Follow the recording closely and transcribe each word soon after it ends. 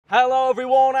Hello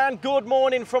everyone and good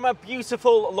morning from a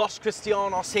beautiful Los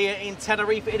Cristianos here in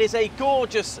Tenerife. It is a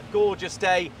gorgeous, gorgeous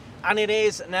day and it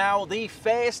is now the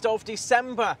 1st of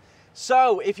December.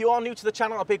 So if you are new to the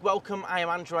channel, a big welcome. I am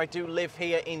Andrew, I do live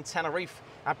here in Tenerife.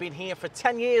 I've been here for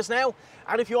 10 years now,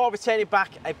 and if you are returning back,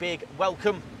 a big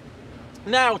welcome.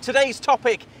 Now, today's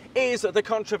topic is the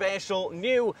controversial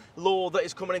new law that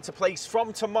is coming into place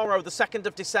from tomorrow, the 2nd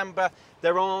of December.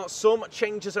 There are some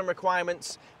changes and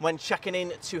requirements when checking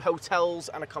in to hotels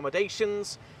and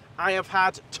accommodations. I have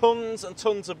had tons and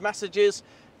tons of messages,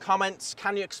 comments,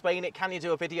 can you explain it, can you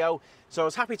do a video? So I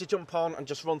was happy to jump on and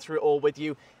just run through it all with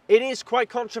you. It is quite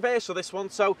controversial, this one,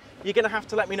 so you're going to have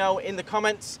to let me know in the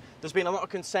comments. There's been a lot of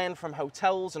concern from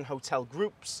hotels and hotel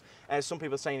groups. Some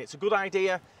people are saying it's a good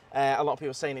idea. A lot of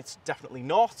people are saying it's definitely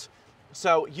not.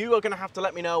 So you are going to have to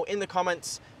let me know in the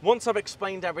comments, once I've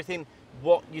explained everything,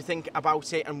 what you think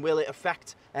about it and will it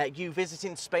affect you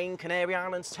visiting Spain, Canary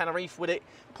Islands, Tenerife? Will it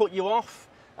put you off?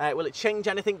 Will it change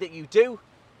anything that you do?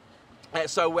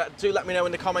 So do let me know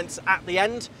in the comments at the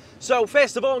end. So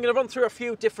first of all, I'm going to run through a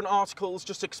few different articles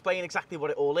just to explain exactly what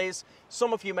it all is.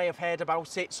 Some of you may have heard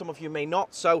about it, some of you may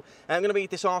not. So I'm going to read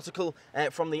this article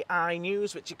from the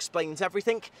iNews, which explains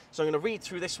everything. So I'm going to read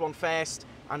through this one first,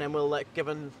 and then we'll give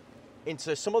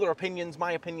into some other opinions,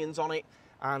 my opinions on it,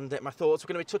 and my thoughts.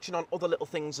 We're going to be touching on other little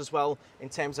things as well in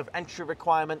terms of entry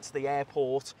requirements, the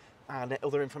airport, and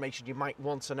other information you might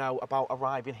want to know about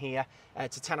arriving here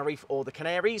to Tenerife or the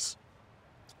Canaries.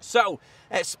 So,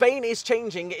 Spain is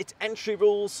changing its entry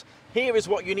rules. Here is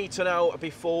what you need to know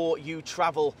before you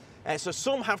travel. So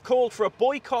some have called for a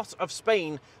boycott of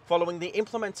Spain following the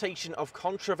implementation of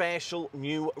controversial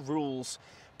new rules.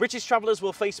 British travellers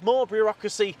will face more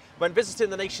bureaucracy when visiting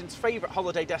the nation's favourite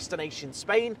holiday destination,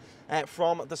 Spain,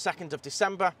 from the 2nd of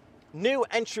December. New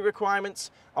entry requirements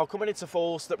are coming into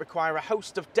force that require a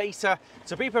host of data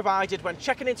to be provided when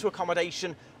checking into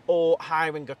accommodation or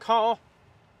hiring a car,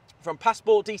 from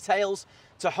passport details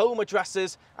to home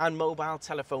addresses and mobile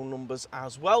telephone numbers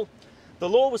as well. The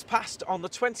law was passed on the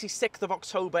 26th of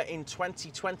October in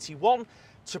 2021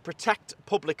 to protect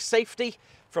public safety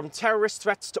from terrorist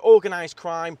threats to organised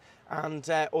crime and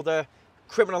other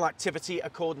criminal activity,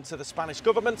 according to the Spanish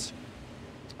government.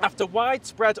 After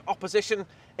widespread opposition,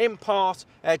 in part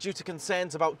due to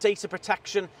concerns about data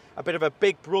protection, a bit of a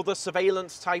Big Brother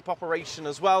surveillance type operation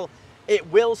as well,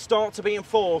 it will start to be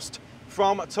enforced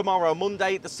from tomorrow,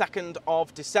 Monday, the 2nd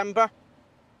of December.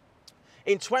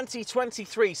 In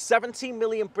 2023, 17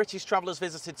 million British travellers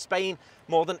visited Spain,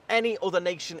 more than any other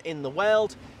nation in the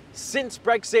world. Since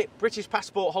Brexit, British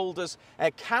passport holders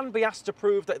can be asked to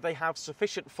prove that they have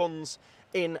sufficient funds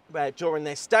during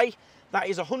their stay. That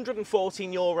is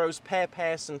 €114 per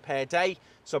person per day,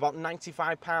 so about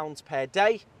 £95 per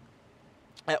day,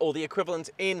 or the equivalent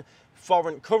in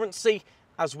foreign currency,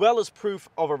 as well as proof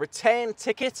of a return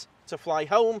ticket to fly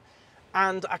home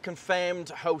and a confirmed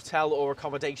hotel or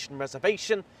accommodation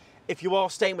reservation. If you are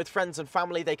staying with friends and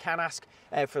family, they can ask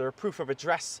for a proof of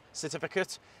address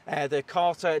certificate. The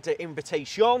Carta de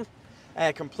Invitación,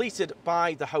 completed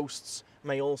by the hosts,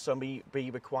 may also be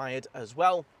required as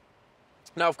well.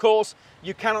 Now, of course,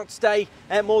 you cannot stay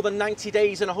more than 90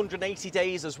 days and 180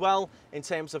 days as well in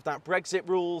terms of that Brexit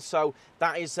rule. So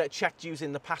that is checked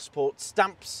using the passport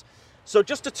stamps. So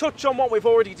just to touch on what we've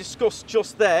already discussed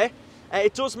just there,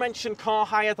 it does mention car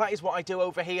hire. That is what I do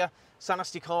over here.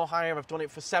 Sanasti Car Hire, I've done it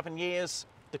for 7 years.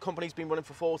 The company's been running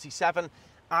for 47.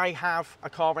 I have a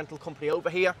car rental company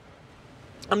over here.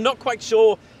 I'm not quite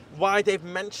sure why they've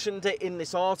mentioned it in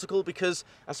this article, because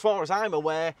as far as I'm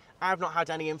aware, I've not had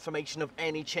any information of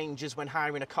any changes when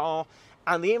hiring a car.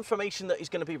 And the information that is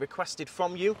going to be requested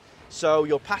from you, so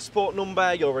your passport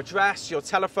number, your address, your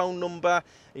telephone number,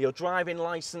 your driving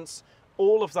licence,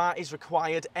 all of that is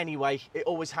required anyway. It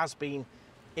always has been.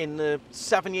 In the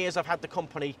 7 years I've had the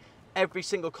company, every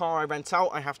single car I rent out,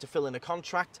 I have to fill in a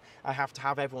contract. I have to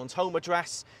have everyone's home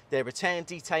address, their return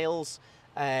details,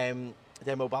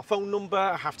 their mobile phone number.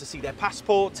 I have to see their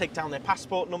passport, take down their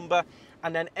passport number,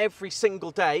 and then every single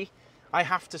day I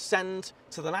have to send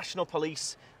to the National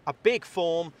Police a big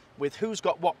form with who's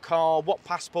got what car, what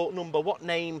passport number, what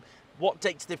name, what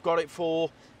dates they've got it for,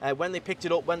 when they picked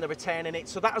it up, when they're returning it.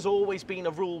 So that has always been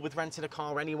a rule with renting a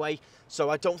car anyway.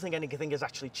 So I don't think anything has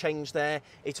actually changed there.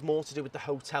 It's more to do with the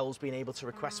hotels being able to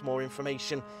request more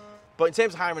information. But in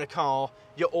terms of hiring a car,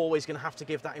 you're always going to have to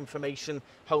give that information,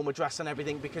 home address and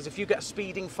everything, because if you get a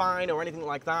speeding fine or anything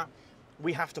like that,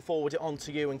 we have to forward it on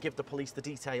to you and give the police the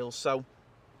details. So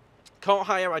car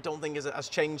hire, I don't think has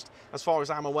changed as far as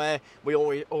I'm aware. We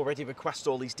already request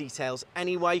all these details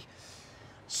anyway.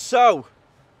 So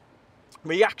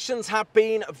Reactions have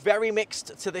been very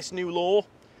mixed to this new law.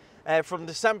 From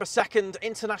December 2nd,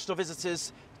 international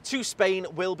visitors to Spain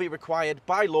will be required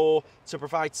by law to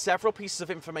provide several pieces of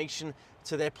information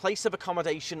to their place of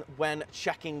accommodation when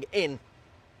checking in.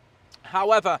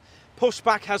 However,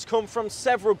 pushback has come from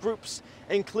several groups,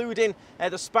 including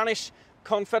the Spanish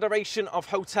Confederation of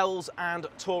Hotels and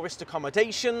Tourist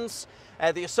Accommodations.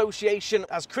 The association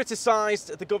has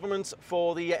criticised the government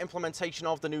for the implementation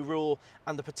of the new rule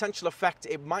and the potential effect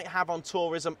it might have on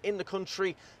tourism in the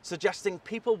country, suggesting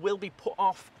people will be put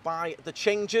off by the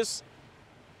changes.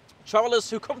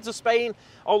 Travellers who come to Spain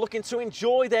are looking to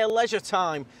enjoy their leisure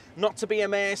time, not to be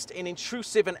immersed in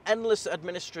intrusive and endless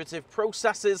administrative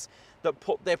processes that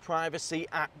put their privacy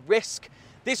at risk.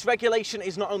 This regulation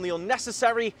is not only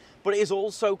unnecessary, but it is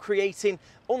also creating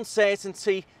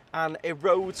uncertainty and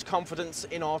erodes confidence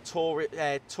in our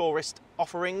tourist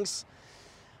offerings.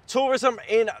 Tourism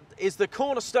is the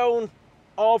cornerstone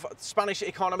of the Spanish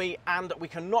economy, and we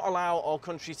cannot allow our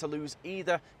country to lose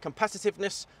either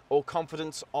competitiveness or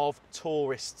confidence of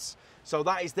tourists. So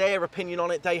that is their opinion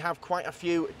on it. They have quite a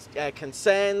few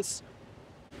concerns.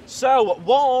 So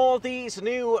what are these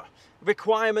new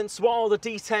requirements? What are the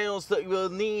details that you will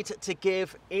need to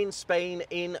give in Spain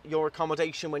in your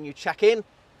accommodation when you check in?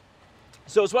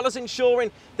 So as well as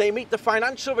ensuring they meet the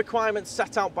financial requirements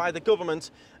set out by the government,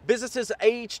 visitors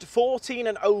aged 14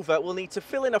 and over will need to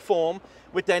fill in a form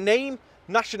with their name,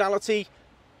 nationality,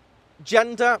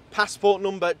 gender, passport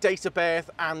number, date of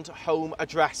birth and home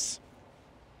address.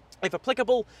 If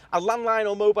applicable, a landline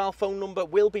or mobile phone number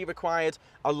will be required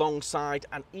alongside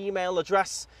an email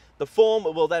address. The form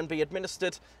will then be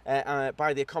administered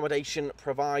by the accommodation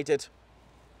provided.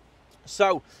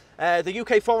 So the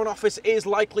UK Foreign Office is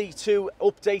likely to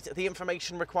update the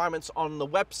information requirements on the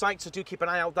website, so do keep an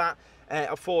eye out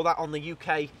for that on the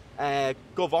UK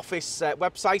Gov Office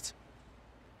website.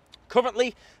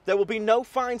 Currently, there will be no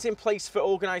fines in place for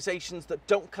organisations that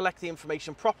don't collect the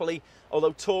information properly,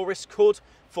 although tourists could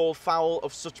fall foul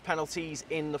of such penalties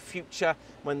in the future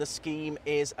when the scheme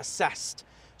is assessed.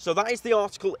 So that is the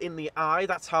article in the Eye.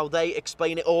 That's how they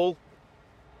explain it all.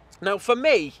 Now, for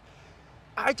me,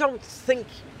 I don't think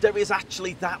there is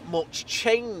actually that much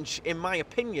change, in my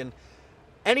opinion.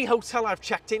 Any hotel I've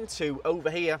checked into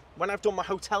over here, when I've done my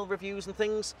hotel reviews and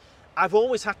things, I've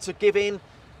always had to give in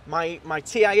my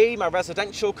TIE, my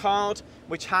residential card,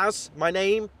 which has my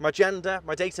name, my gender,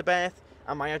 my date of birth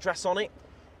and my address on it.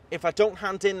 If I don't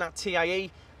hand in that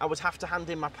TIE, I would have to hand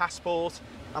in my passport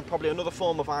and probably another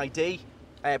form of ID,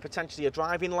 potentially a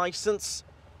driving licence.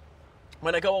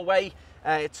 When I go away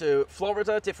to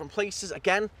Florida, different places,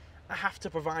 again, I have to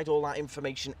provide all that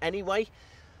information anyway.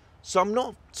 So I'm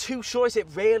not too sure, is it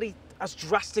really as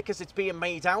drastic as it's being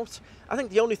made out? I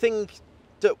think the only thing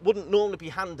that wouldn't normally be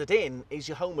handed in is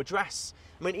your home address.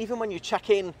 I mean, even when you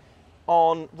check in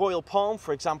on Royal Palm,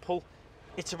 for example,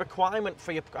 it's a requirement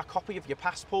for a copy of your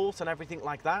passport and everything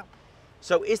like that.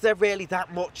 So is there really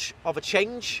that much of a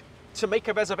change? To make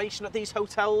a reservation at these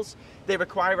hotels, they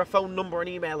require a phone number and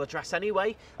email address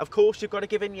anyway. Of course, you've got to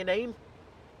give in your name.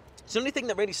 So the only thing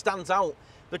that really stands out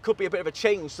that could be a bit of a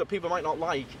change that people might not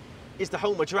like is the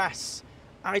home address.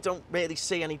 I don't really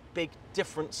see any big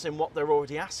difference in what they're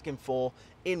already asking for,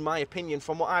 in my opinion,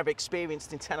 from what I've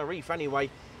experienced in Tenerife anyway.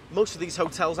 Most of these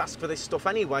hotels ask for this stuff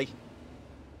anyway.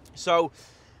 So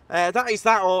that is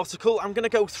that article. I'm going to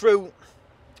go through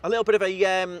a little bit of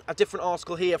a different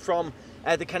article here from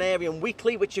the Canary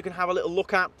Weekly, which you can have a little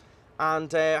look at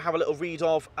and have a little read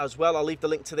of as well. I'll leave the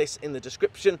link to this in the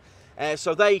description.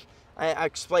 So they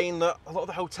explain that a lot of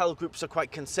the hotel groups are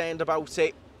quite concerned about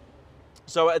it.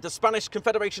 So the Spanish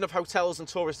Confederation of Hotels and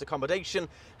Tourist Accommodation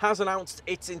has announced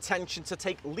its intention to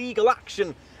take legal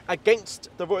action against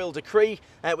the royal decree,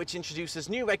 which introduces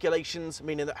new regulations,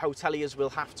 meaning that hoteliers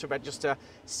will have to register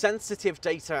sensitive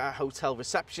data at hotel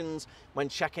receptions when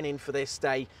checking in for their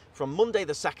stay from Monday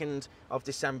the 2nd of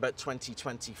December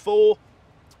 2024.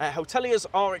 Hoteliers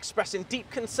are expressing deep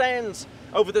concerns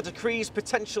over the decree's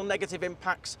potential negative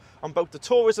impacts on both the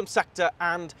tourism sector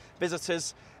and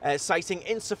visitors, citing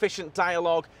insufficient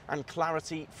dialogue and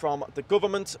clarity from the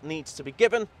government needs to be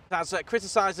given. It has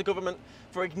criticised the government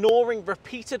for ignoring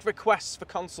repeated requests for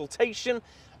consultation,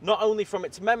 not only from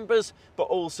its members, but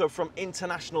also from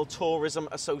international tourism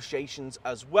associations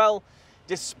as well.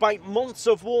 Despite months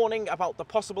of warning about the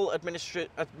possible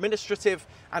administrative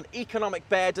and economic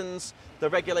burdens the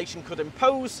regulation could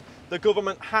impose, the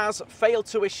government has failed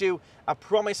to issue a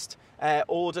promised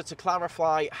order to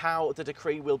clarify how the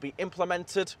decree will be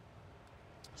implemented.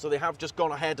 So they have just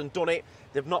gone ahead and done it.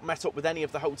 They've not met up with any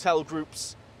of the hotel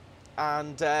groups.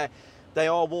 And They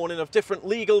are warning of different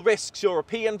legal risks,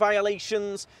 European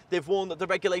violations. They've warned that the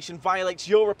regulation violates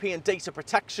European data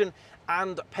protection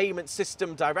and payment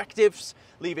system directives,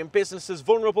 leaving businesses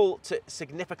vulnerable to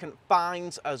significant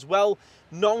fines as well.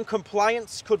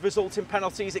 Non-compliance could result in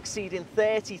penalties exceeding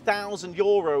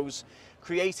 €30,000,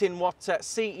 creating what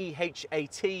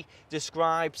CEHAT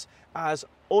describes as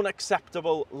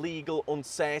unacceptable legal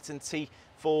uncertainty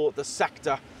for the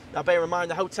sector. Now, bear in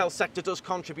mind, the hotel sector does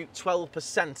contribute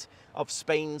 12% of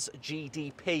Spain's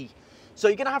GDP. So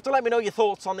you're going to have to let me know your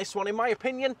thoughts on this one. In my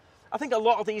opinion, I think a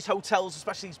lot of these hotels,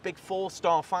 especially these big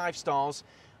 4-star, 5 stars,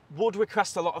 would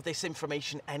request a lot of this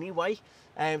information anyway.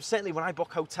 Certainly when I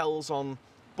book hotels on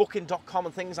booking.com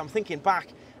and things, I'm thinking back,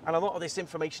 and a lot of this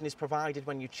information is provided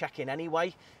when you check in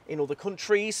anyway in other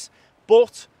countries.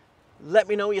 But let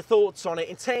me know your thoughts on it.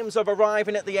 In terms of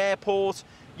arriving at the airport,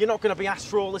 you're not going to be asked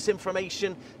for all this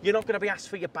information. You're not going to be asked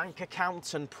for your bank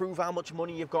account and prove how much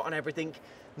money you've got and everything.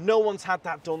 No one's had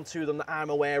that done to them that I'm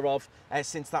aware of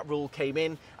since that rule came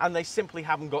in, and they simply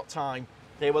haven't got time.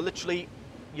 They were literally,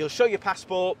 you'll show your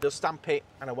passport, they'll stamp it,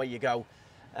 and away you go.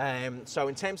 So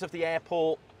in terms of the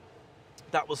airport,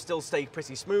 that will still stay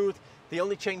pretty smooth. The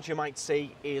only change you might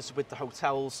see is with the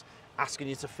hotels asking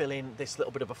you to fill in this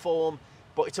little bit of a form,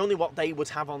 but it's only what they would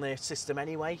have on their system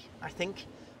anyway, I think.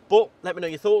 But let me know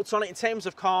your thoughts on it. In terms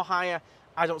of car hire,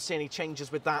 I don't see any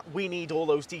changes with that. We need all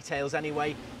those details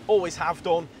anyway, always have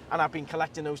done, and I've been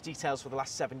collecting those details for the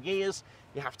last 7 years.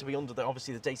 You have to be under,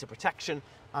 obviously, the data protection,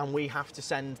 and we have to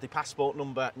send the passport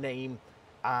number, name,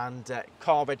 and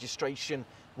car registration,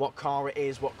 what car it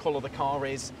is, what colour the car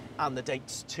is, and the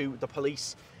dates to the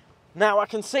police. Now, I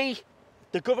can see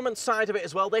the government side of it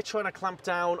as well. They're trying to clamp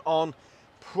down on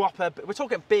proper, we're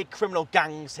talking big criminal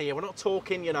gangs here. We're not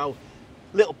talking, you know,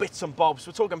 little bits and bobs.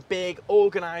 We're talking big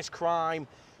organised crime,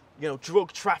 you know,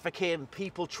 drug trafficking,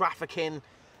 people trafficking,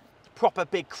 proper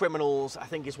big criminals, I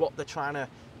think is what they're trying to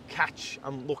catch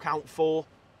and look out for.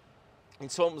 In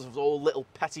terms of all little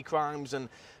petty crimes and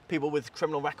people with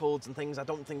criminal records and things, I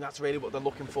don't think that's really what they're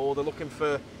looking for. They're looking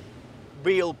for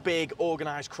real big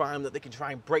organised crime that they can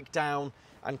try and break down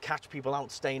and catch people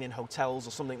out staying in hotels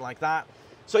or something like that.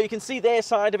 So you can see their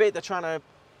side of it. They're trying to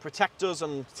protect us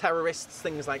and terrorists,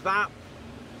 things like that.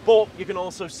 But you can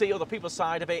also see other people's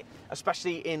side of it,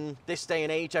 especially in this day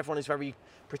and age. Everyone is very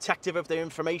protective of their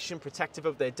information, protective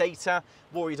of their data,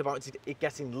 worried about it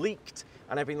getting leaked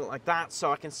and everything like that.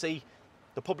 So I can see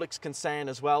the public's concern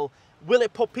as well. Will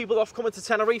it put people off coming to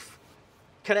Tenerife,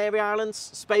 Canary Islands,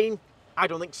 Spain? I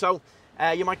don't think so.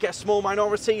 You might get a small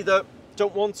minority that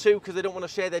don't want to because they don't want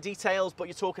to share their details, but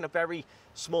you're talking a very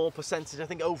small percentage. I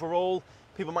think overall,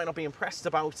 people might not be impressed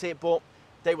about it, but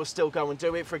they will still go and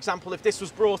do it. For example, if this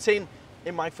was brought in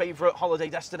my favourite holiday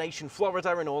destination,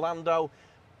 Florida, in Orlando,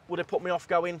 would it put me off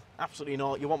going? Absolutely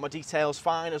not. You want my details,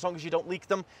 fine. As long as you don't leak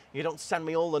them, you don't send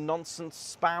me all the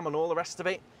nonsense, spam and all the rest of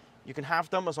it. You can have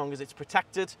them as long as it's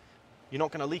protected. You're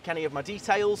not going to leak any of my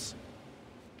details.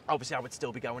 Obviously, I would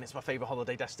still be going. It's my favourite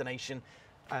holiday destination.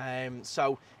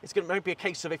 So it's going to maybe be a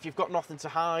case of if you've got nothing to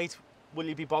hide, will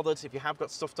you be bothered? If you have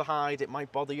got stuff to hide, it might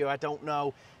bother you. I don't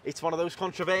know. It's one of those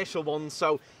controversial ones.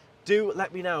 So do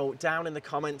let me know down in the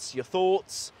comments your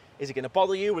thoughts. Is it going to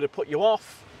bother you? Would it put you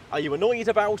off? Are you annoyed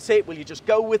about it? Will you just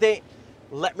go with it?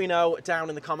 Let me know down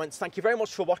in the comments. Thank you very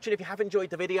much for watching. If you have enjoyed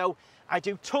the video, I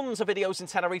do tons of videos in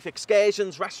Tenerife,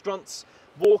 excursions, restaurants,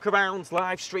 walk-arounds,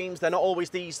 live streams. They're not always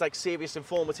these like serious,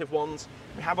 informative ones.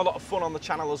 We have a lot of fun on the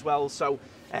channel as well. So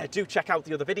do check out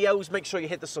the other videos. Make sure you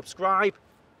hit the subscribe.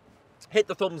 Hit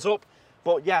the thumbs up.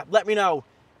 But yeah, let me know.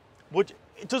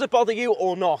 Does it bother you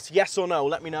or not? Yes or no?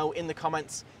 Let me know in the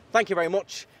comments. Thank you very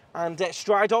much. And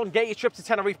stride on. Get your trip to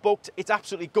Tenerife booked. It's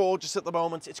absolutely gorgeous at the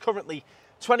moment. It's currently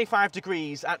 25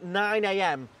 degrees at 9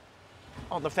 AM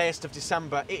on the 1st of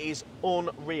December. It is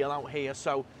unreal out here.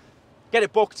 So get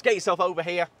it booked. Get yourself over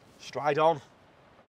here. Stride on.